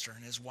that pastor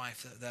and his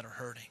wife that are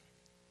hurting.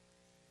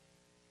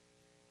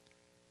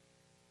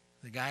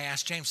 The guy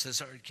asked James, says,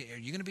 are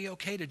you going to be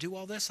okay to do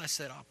all this? I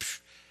said,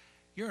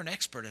 you're an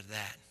expert at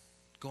that,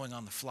 going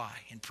on the fly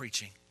and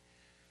preaching.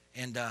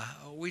 And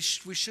we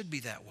should be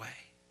that way.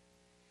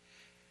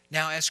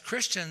 Now, as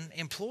Christian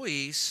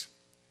employees,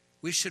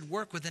 we should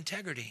work with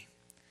integrity.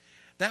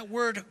 That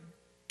word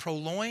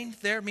purloin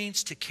there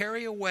means to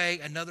carry away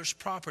another's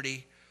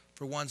property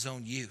for one's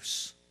own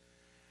use.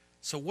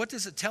 So what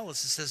does it tell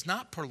us? It says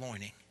not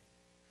purloining,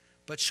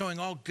 but showing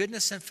all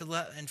goodness and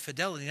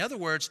fidelity. In other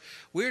words,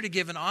 we're to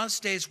give an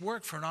honest day's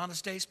work for an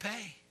honest day's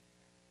pay.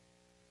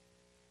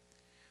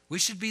 We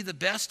should be the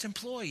best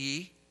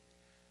employee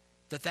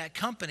that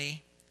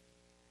company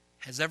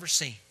has ever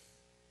seen.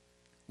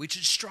 We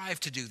should strive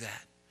to do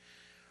that.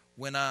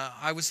 When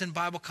I was in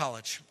Bible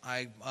college,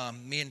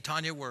 me and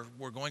Tanya were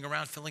going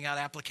around filling out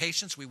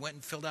applications. We went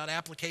and filled out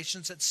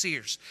applications at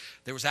Sears.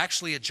 There was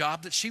actually a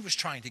job that she was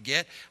trying to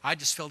get. I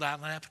just filled out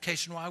an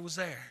application while I was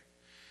there.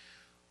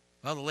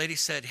 Well, the lady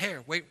said,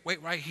 "Here, wait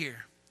right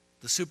here."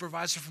 The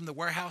supervisor from the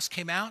warehouse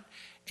came out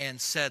and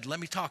said, "Let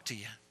me talk to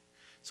you."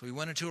 So we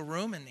went into a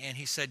room, and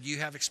he said, "You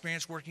have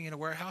experience working in a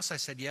warehouse?" I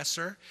said, "Yes,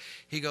 sir."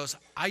 He goes,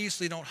 "I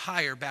usually don't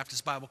hire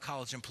Baptist Bible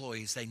College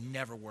employees. They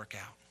never work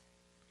out."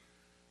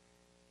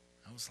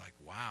 I was like,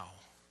 wow,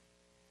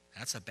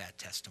 that's a bad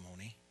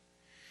testimony.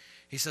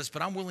 He says,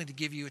 "But I'm willing to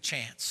give you a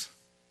chance."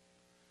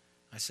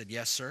 I said,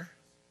 "Yes, sir."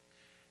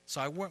 So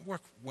I went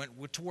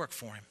to work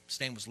for him. His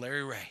name was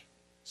Larry Ray.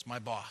 He's my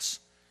boss.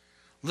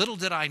 Little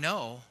did I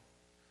know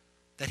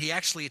that he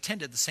actually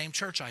attended the same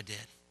church I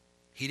did.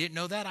 He didn't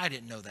know that. I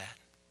didn't know that.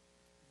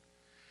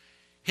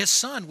 His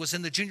son was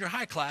in the junior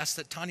high class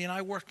that Tanya and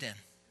I worked in.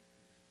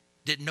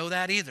 Didn't know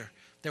that either.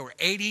 There were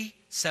 80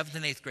 7th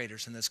and 8th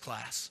graders in this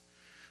class.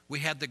 We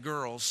had the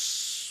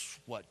girls,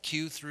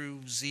 Q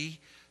through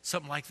Z,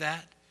 something like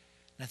that.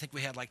 And I think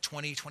we had like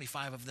 20,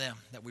 25 of them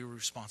that we were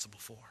responsible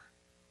for.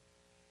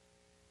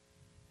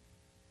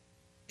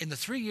 In the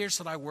 3 years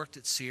that I worked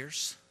at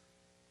Sears,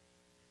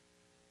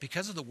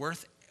 because of the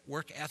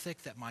work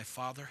ethic that my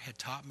father had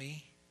taught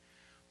me,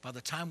 by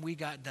the time we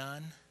got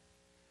done,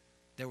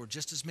 there were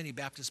just as many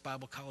Baptist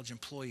Bible College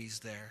employees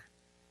there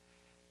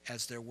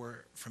as there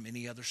were from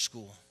any other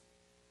school.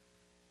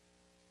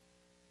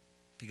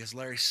 Because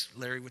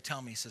Larry would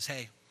tell me, he says,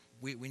 "Hey,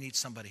 we need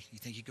somebody. You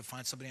think you could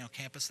find somebody on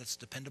campus that's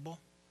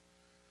dependable?"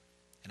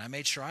 And I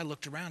made sure I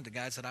looked around the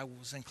guys that I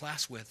was in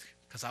class with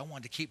because I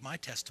wanted to keep my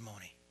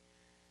testimony.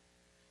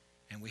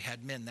 And we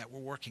had men that were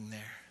working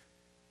there.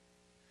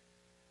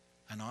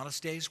 An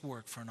honest day's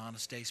work for an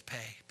honest day's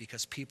pay,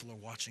 because people are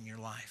watching your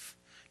life.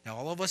 Now,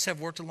 all of us have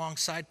worked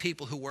alongside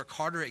people who work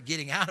harder at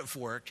getting out of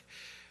work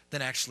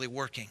than actually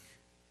working.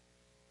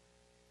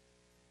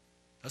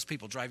 Those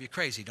people drive you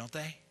crazy, don't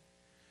they?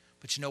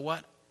 But you know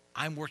what?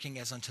 I'm working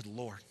as unto the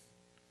Lord.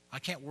 I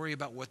can't worry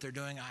about what they're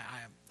doing.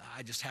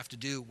 I just have to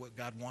do what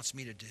God wants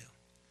me to do.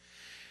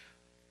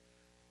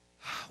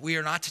 We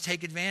are not to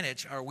take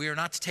advantage, or we are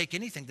not to take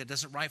anything that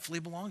doesn't rightfully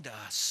belong to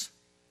us.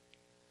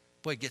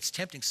 Boy, it gets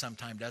tempting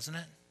sometime, doesn't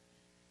it?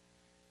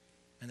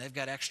 And they've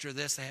got extra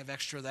this, they have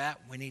extra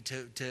that. We need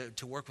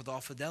to work with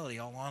all fidelity,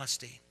 all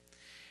honesty.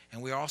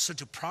 And we are also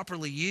to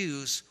properly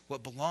use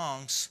what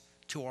belongs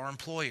to our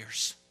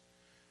employers.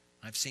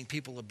 I've seen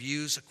people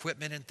abuse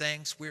equipment and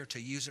things. We are to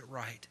use it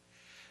right.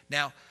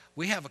 Now,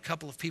 we have a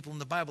couple of people in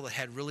the Bible that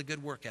had really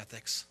good work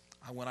ethics.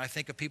 When I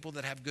think of people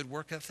that have good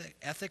work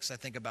ethics, I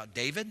think about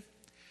David,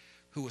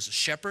 who was a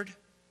shepherd.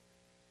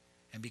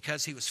 And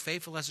because he was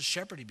faithful as a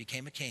shepherd, he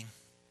became a king.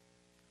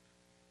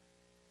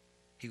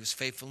 He was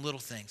faithful in little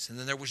things. And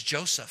then there was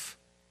Joseph,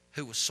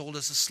 who was sold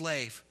as a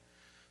slave,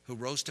 who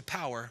rose to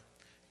power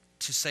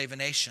to save a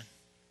nation.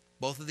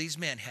 Both of these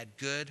men had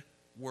good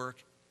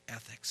work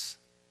ethics.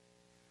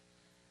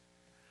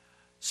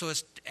 So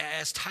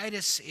as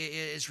Titus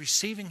is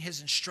receiving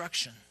his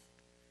instruction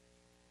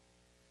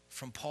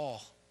from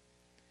Paul,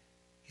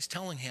 he's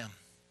telling him,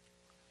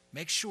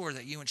 make sure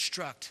that you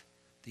instruct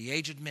the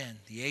aged men,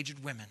 the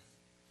aged women,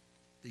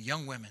 the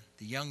young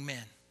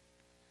men,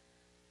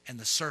 and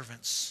the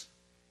servants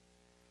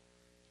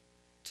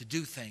to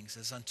do things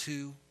as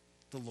unto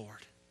the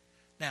Lord.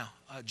 Now,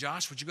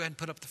 Josh, would you go ahead and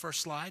put up the first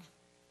slide?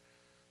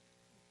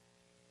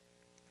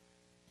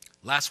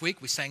 Last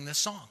week we sang this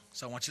song,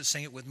 so I want you to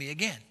sing it with me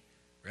again.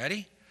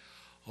 Ready?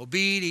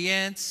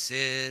 Obedience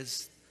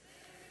is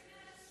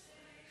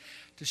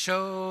to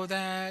show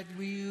that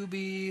you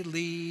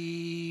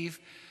believe,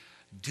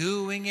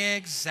 doing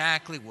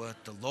exactly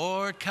what the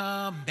Lord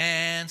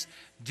commands,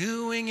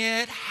 doing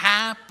it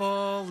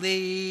happily.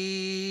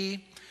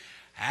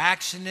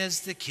 Action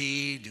is the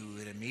key, do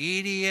it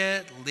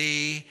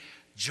immediately.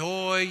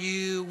 Joy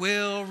you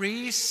will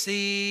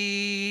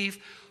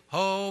receive.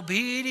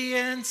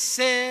 Obedience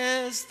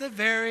is the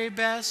very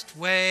best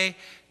way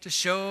to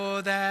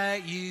show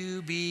that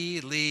you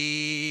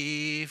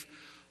believe.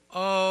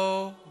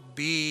 O-B-E-D-I-N-C.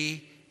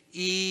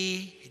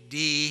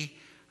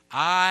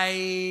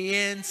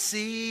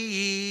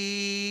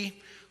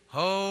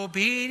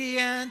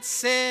 Obedience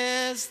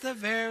the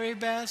very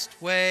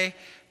best way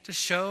to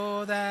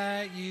show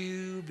that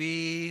you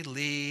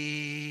believe.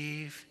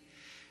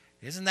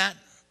 Isn't that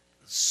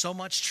so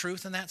much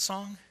truth in that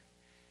song?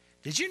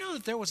 Did you know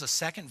that there was a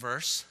second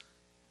verse?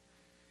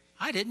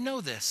 I didn't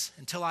know this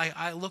until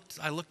I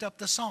looked up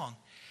the song.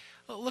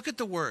 Look at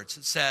the words.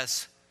 It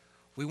says,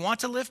 we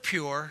want to live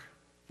pure,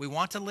 we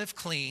want to live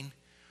clean,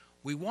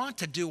 we want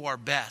to do our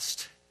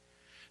best,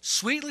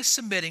 sweetly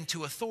submitting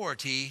to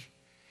authority,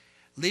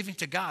 leaving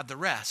to God the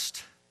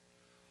rest,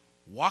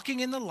 walking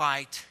in the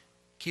light,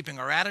 keeping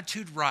our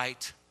attitude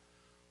right,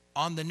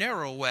 on the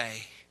narrow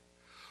way.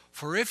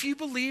 For if you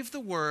believe the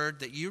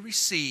word that you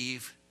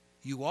receive,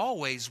 you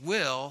always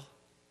will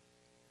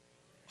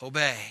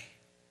obey.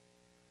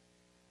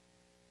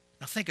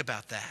 Now think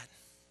about that.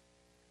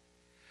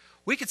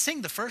 We could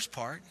sing the first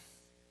part,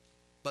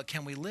 but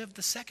can we live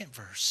the second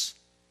verse?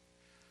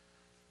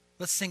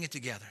 Let's sing it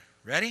together.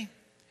 Ready?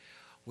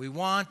 We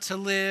want to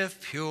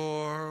live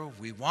pure,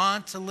 we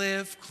want to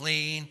live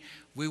clean,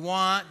 we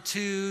want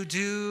to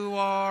do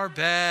our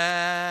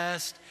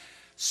best,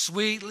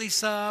 sweetly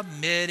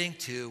submitting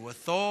to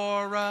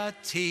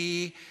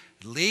authority,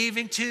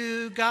 leaving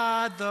to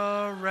God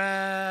the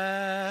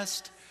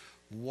rest,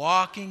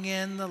 walking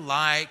in the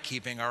light,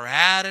 keeping our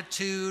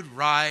attitude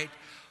right,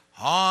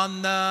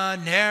 on the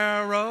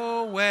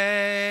narrow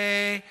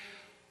way.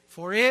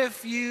 For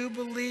if you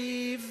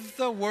believe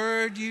the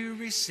word you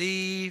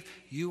receive,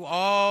 you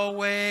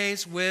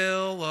always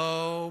will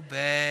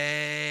obey.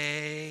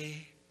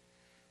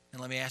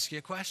 And let me ask you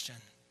a question.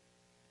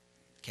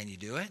 Can you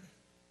do it?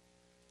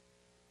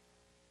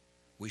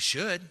 We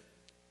should.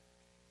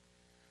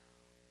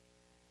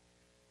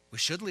 We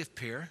should live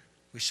pure.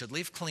 We should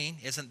live clean.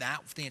 Isn't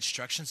that the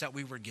instructions that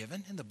we were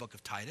given in the book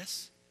of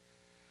Titus?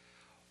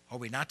 Are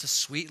we not to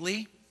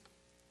sweetly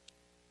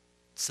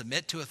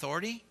submit to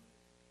authority?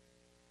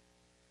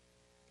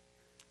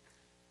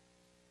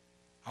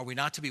 Are we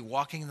not to be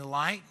walking in the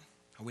light?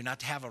 Are we not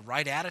to have a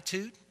right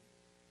attitude?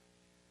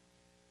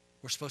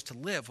 We're supposed to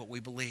live what we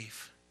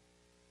believe.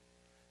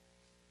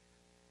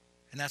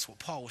 And that's what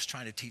Paul was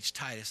trying to teach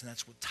Titus, and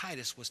that's what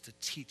Titus was to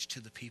teach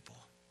to the people.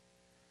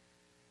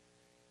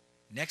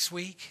 Next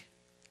week,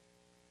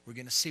 we're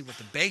going to see what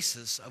the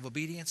basis of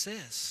obedience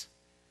is.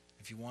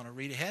 If you want to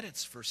read ahead,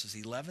 it's verses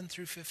 11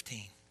 through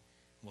 15.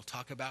 We'll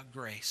talk about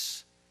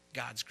grace,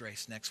 God's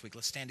grace, next week.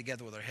 Let's stand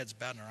together with our heads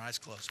bowed and our eyes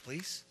closed,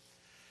 please.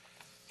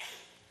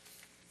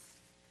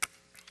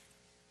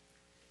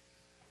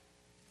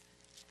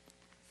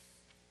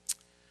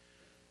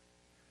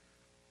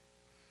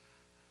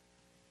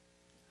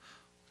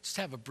 Just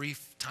have a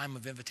brief time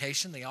of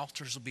invitation. The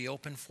altars will be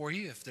open for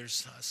you if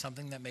there's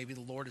something that maybe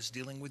the Lord is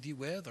dealing with you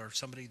with, or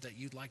somebody that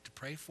you'd like to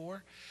pray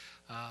for.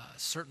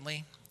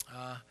 Certainly,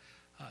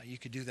 you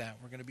could do that.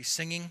 We're going to be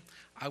singing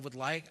I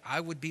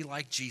Would Be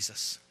Like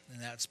Jesus, and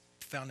that's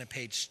found in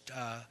page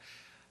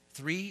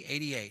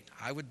 388.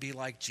 I would be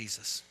like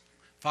Jesus.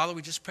 Father,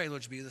 we just pray,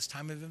 Lord, to be this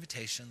time of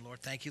invitation.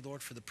 Lord, thank you,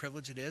 Lord, for the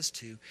privilege it is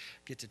to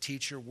get to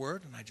teach your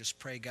word. And I just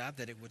pray, God,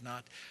 that it would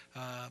not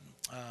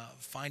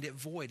find it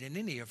void in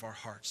any of our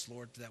hearts,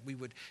 Lord, that we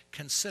would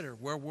consider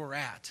where we're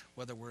at,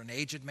 whether we're an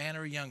aged man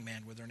or a young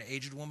man, whether an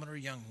aged woman or a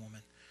young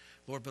woman.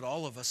 Lord, but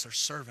all of us are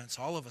servants.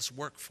 All of us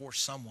work for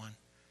someone.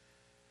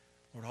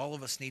 Lord, all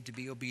of us need to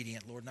be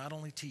obedient, Lord, not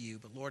only to you,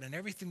 but, Lord, in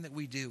everything that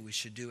we do, we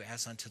should do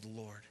as unto the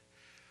Lord.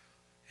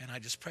 And I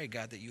just pray,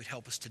 God, that you would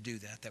help us to do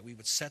that we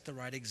would set the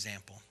right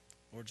example.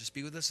 Lord, just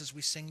be with us as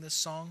we sing this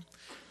song,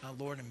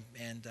 Lord,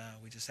 and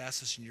we just ask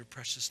this in your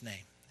precious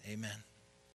name. Amen.